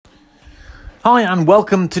Hi and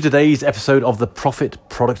welcome to today's episode of the Profit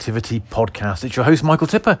Productivity Podcast. It's your host Michael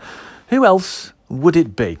Tipper. Who else would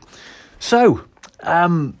it be? So,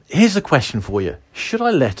 here's a question for you. Should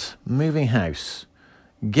I let moving house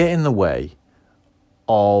get in the way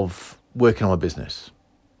of working on my business?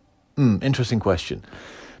 Interesting question.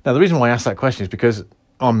 Now, the reason why I asked that question is because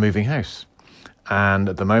I'm moving house. And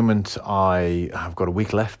at the moment, I have got a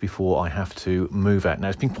week left before I have to move out. Now,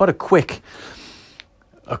 it's been quite a quick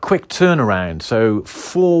turnaround. So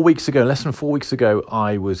less than 4 weeks ago,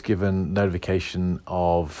 I was given notification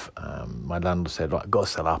of my landlord said, right, I've got to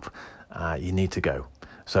sell up. You need to go.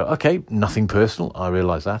 So, okay, nothing personal. I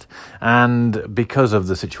realise that. And because of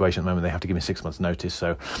the situation at the moment, they have to give me 6 months notice.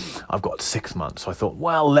 So I've got 6 months. So I thought,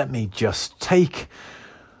 well, let me just take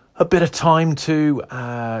a bit of time to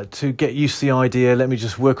get used to the idea. Let me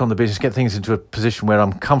just work on the business, get things into a position where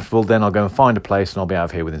I'm comfortable. Then I'll go and find a place and I'll be out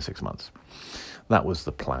of here within 6 months. That was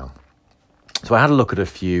the plan. So I had a look at a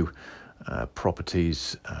few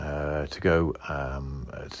properties I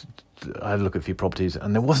had a look at a few properties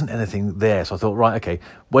and there wasn't anything there. So I thought, right, okay,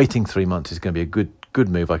 waiting 3 months is going to be a good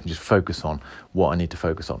move. I can just focus on what I need to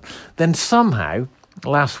focus on. Then somehow,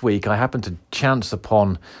 last week, I happened to chance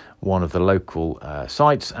upon one of the local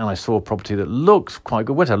sites and I saw a property that looked quite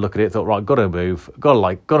good. Went to look at it, thought, right, got to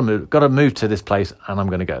move to this place and I'm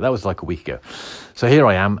going to go. That was like a week ago. So here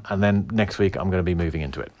I am, and then next week I'm going to be moving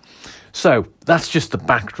into it. So that's just the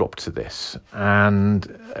backdrop to this. And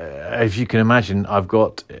as you can imagine, I've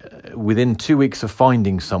got, within 2 weeks of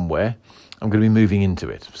finding somewhere, I'm going to be moving into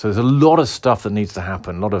it. So there's a lot of stuff that needs to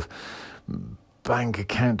happen, a lot of bank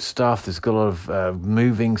account stuff, there's got a lot of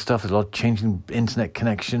moving stuff, there's a lot of changing internet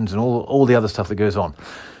connections and all the other stuff that goes on.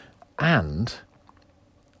 And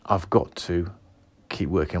I've got to keep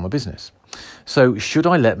working on my business. So should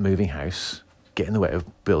I let moving house get in the way of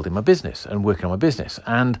building my business and working on my business?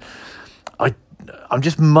 And I'm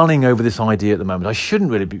just mulling over this idea at the moment. I shouldn't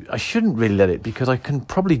really let it, because I can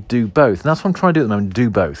probably do both. And that's what I'm trying to do at the moment, do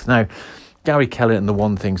both. Now, Gary Keller in The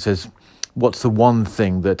One Thing says, what's the one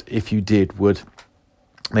thing that if you did would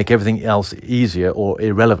make everything else easier or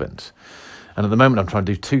irrelevant? And at the moment, I'm trying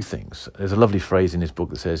to do two things. There's a lovely phrase in his book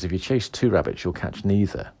that says, if you chase two rabbits, you'll catch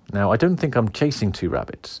neither. Now, I don't think I'm chasing two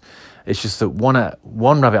rabbits. It's just that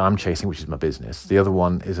one rabbit I'm chasing, which is my business. The other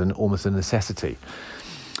one is almost a necessity.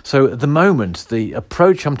 So at the moment, the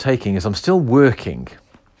approach I'm taking is I'm still working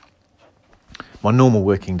my normal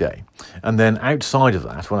working day. And then outside of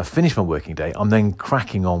that, when I finish my working day, I'm then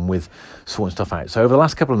cracking on with sorting stuff out. So over the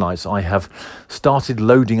last couple of nights, I have started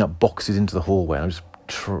loading up boxes into the hallway. I'm just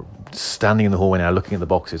standing in the hallway now looking at the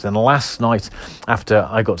boxes. And last night, after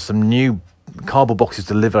I got some new cardboard boxes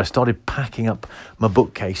delivered, I started packing up my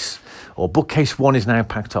bookcase. Or bookcase 1 is now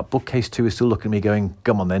packed up. Bookcase 2 is still looking at me going,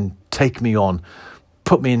 come on then, take me on.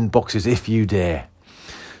 Put me in boxes if you dare.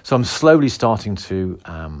 So I'm slowly starting to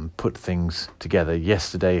put things together.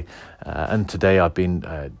 Yesterday and today I've been,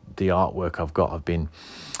 the artwork I've been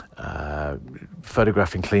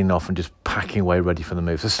photographing, cleaning off and just packing away ready for the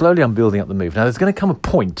move. So slowly I'm building up the move. Now there's going to come a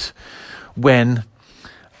point when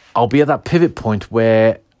I'll be at that pivot point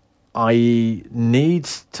where I need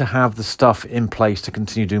to have the stuff in place to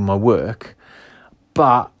continue doing my work,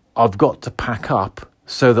 but I've got to pack up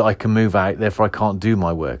so that I can move out, therefore I can't do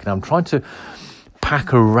my work. And I'm trying to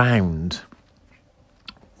pack around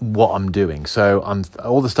what I'm doing. So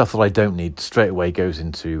all the stuff that I don't need straight away goes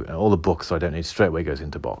into, all the books that I don't need straight away goes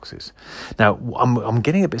into boxes. Now, I'm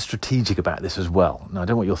getting a bit strategic about this as well. Now, I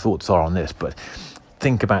don't know what your thoughts are on this, but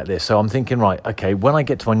think about this. So I'm thinking, right, okay, when I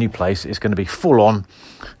get to my new place, it's going to be full on.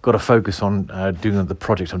 Got to focus on doing the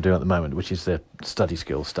project I'm doing at the moment, which is the study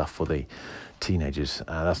skills stuff for the teenagers.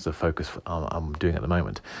 That's the focus I'm doing at the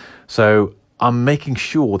moment. So I'm making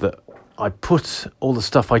sure that I put all the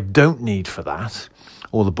stuff I don't need for that,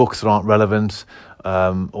 all the books that aren't relevant,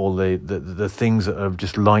 all the things that are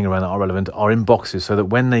just lying around that are relevant are in boxes, so that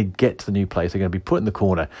when they get to the new place, they're going to be put in the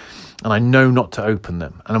corner and I know not to open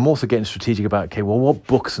them. And I'm also getting strategic about, okay, well, what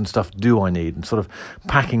books and stuff do I need? And sort of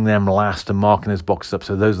packing them last and marking those boxes up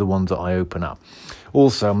so those are the ones that I open up.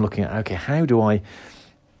 Also, I'm looking at, okay, how do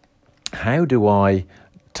I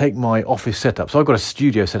take my office setup? So I've got a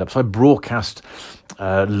studio set up. So I broadcast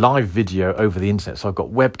live video over the internet. So I've got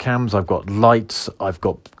webcams, I've got lights, I've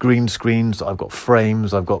got green screens, I've got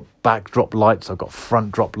frames, I've got backdrop lights, I've got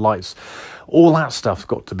front drop lights. All that stuff's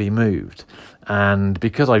got to be moved. And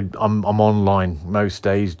because I'm online most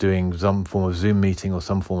days doing some form of Zoom meeting or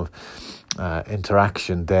some form of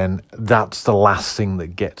interaction, then that's the last thing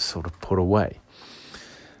that gets sort of put away.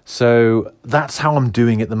 So that's how I'm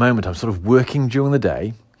doing at the moment. I'm sort of working during the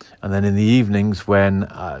day And then in the evenings when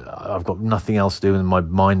I've got nothing else to do and my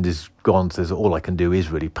mind is gone, so all I can do is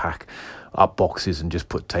really pack up boxes and just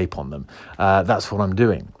put tape on them. That's what I'm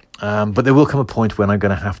doing. But there will come a point when I'm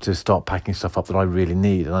going to have to start packing stuff up that I really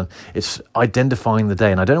need. And it's identifying the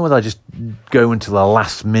day. And I don't know whether I just go until the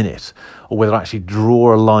last minute or whether I actually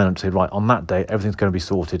draw a line and say, right, on that day, everything's going to be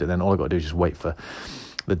sorted. And then all I've got to do is just wait for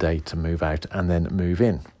the day to move out and then move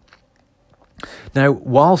in. Now,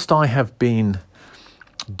 whilst I have been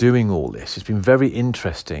doing all this, it's been very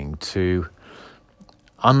interesting to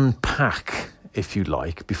unpack, if you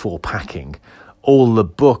like, before packing, all the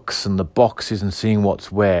books and the boxes and seeing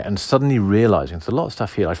what's where, and suddenly realising there's a lot of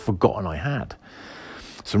stuff here I'd forgotten I had.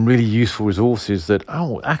 Some really useful resources that,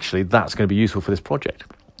 actually, that's going to be useful for this project.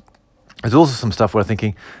 There's also some stuff where I'm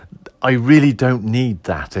thinking, I really don't need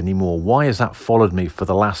that anymore. Why has that followed me for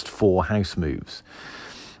the last 4 house moves?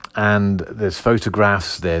 And there's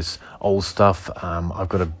photographs, there's old stuff. I've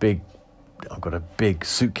got a big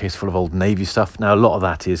suitcase full of old Navy stuff. Now, a lot of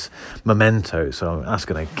that is mementos, so that's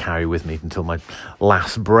going to carry with me until my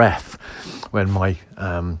last breath, when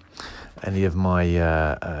any of my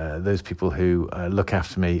those people who look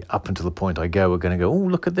after me up until the point I go are going to go, oh,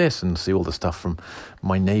 look at this, and see all the stuff from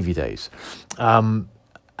my Navy days. And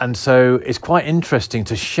so it's quite interesting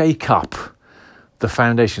to shake up the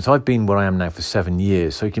foundation. So I've been where I am now for 7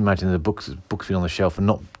 years. So you can imagine the books been on the shelf and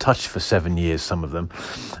not touched for 7 years, some of them,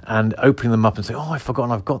 and opening them up and saying, I've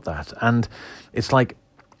forgotten I've got that. And it's like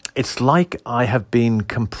I have been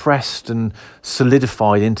compressed and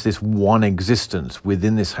solidified into this one existence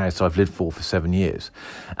within this house I've lived for 7 years.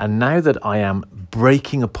 And now that I am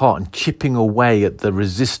breaking apart and chipping away at the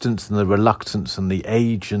resistance and the reluctance and the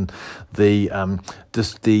age and the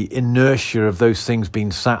just the inertia of those things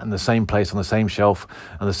being sat in the same place on the same shelf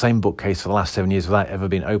and the same bookcase for the last 7 years without ever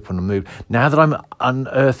being opened and moved, now that I'm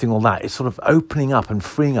unearthing all that, it's sort of opening up and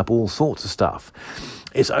freeing up all sorts of stuff.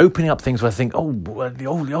 It's opening up things where I think,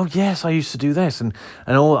 yes, I used to do this. And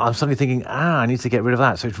I'm suddenly thinking, I need to get rid of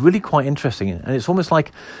that. So it's really quite interesting. And it's almost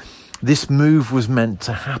like this move was meant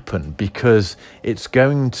to happen because it's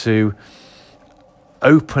going to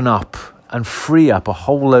open up and free up a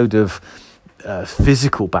whole load of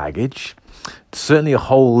physical baggage, certainly a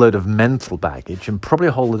whole load of mental baggage, and probably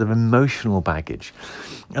a whole load of emotional baggage.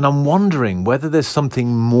 And I'm wondering whether there's something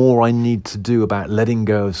more I need to do about letting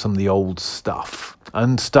go of some of the old stuff.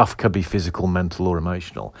 And stuff could be physical, mental, or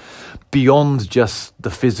emotional, beyond just the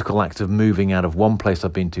physical act of moving out of one place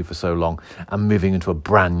I've been to for so long and moving into a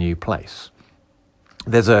brand new place.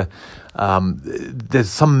 There's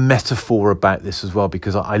some metaphor about this as well,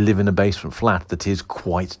 because I live in a basement flat that is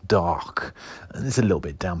quite dark and it's a little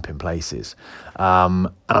bit damp in places. And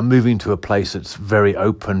I'm moving to a place that's very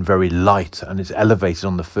open, very light, and it's elevated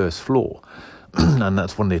on the first floor. And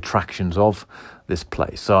that's one of the attractions of this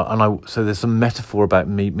place. So there's some metaphor about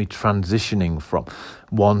me transitioning from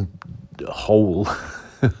one whole,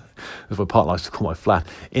 as my partner likes to call my flat,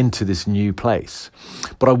 into this new place.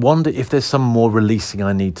 But I wonder if there's some more releasing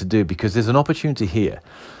I need to do, because there's an opportunity here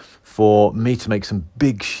for me to make some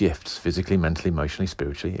big shifts physically, mentally, emotionally,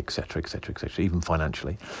 spiritually, etc., even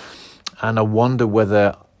financially. And I wonder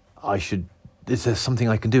whether is there something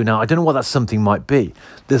I can do? Now, I don't know what that something might be.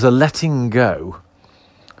 There's a letting go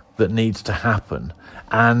that needs to happen,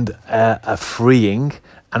 and a freeing,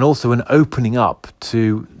 and also an opening up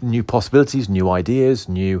to new possibilities, new ideas,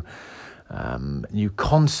 new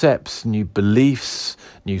concepts, new beliefs,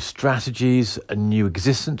 new strategies, a new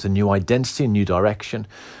existence, a new identity, a new direction,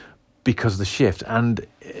 because of the shift. And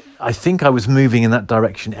I think I was moving in that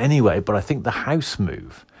direction anyway, but I think the house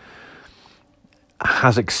move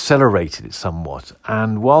has accelerated it somewhat.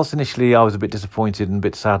 And whilst initially I was a bit disappointed and a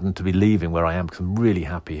bit saddened to be leaving where I am, because I'm really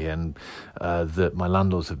happy here, and that my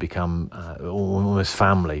landlords have become almost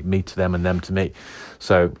family, me to them and them to me.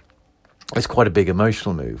 So it's quite a big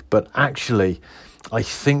emotional move. But actually, I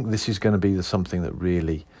think this is going to be something that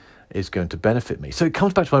really is going to benefit me. So it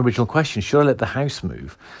comes back to my original question: should I let the house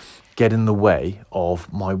move get in the way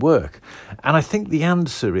of my work? And I think the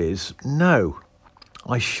answer is no,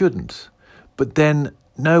 I shouldn't. But then,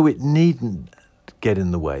 no, it needn't get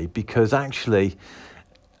in the way, because actually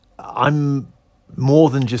I'm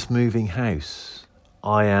more than just moving house.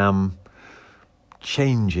 I am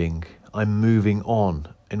changing. I'm moving on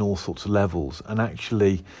in all sorts of levels. And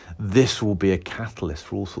actually, this will be a catalyst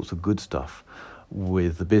for all sorts of good stuff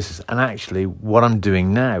with the business. And actually, what I'm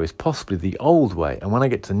doing now is possibly the old way. And when I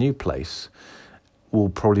get to the new place, will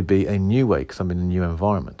probably be a new way, because I'm in a new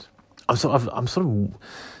environment. I'm sort of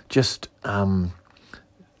just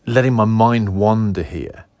letting my mind wander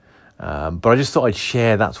here. But I just thought I'd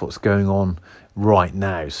share that's what's going on right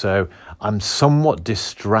now. So I'm somewhat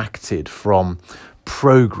distracted from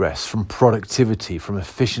progress, from productivity, from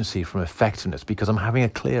efficiency, from effectiveness, because I'm having a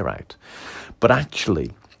clear out. But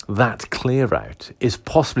actually, that clear out is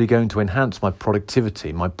possibly going to enhance my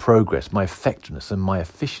productivity, my progress, my effectiveness, and my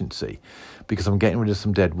efficiency, because I'm getting rid of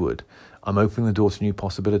some dead wood. I'm opening the door to new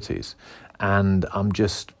possibilities, and I'm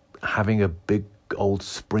just having a big old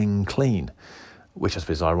spring clean, which I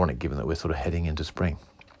suppose is ironic given that we're sort of heading into spring.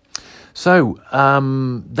 So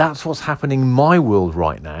that's what's happening in my world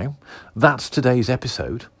right now. That's today's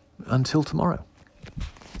episode. Until tomorrow.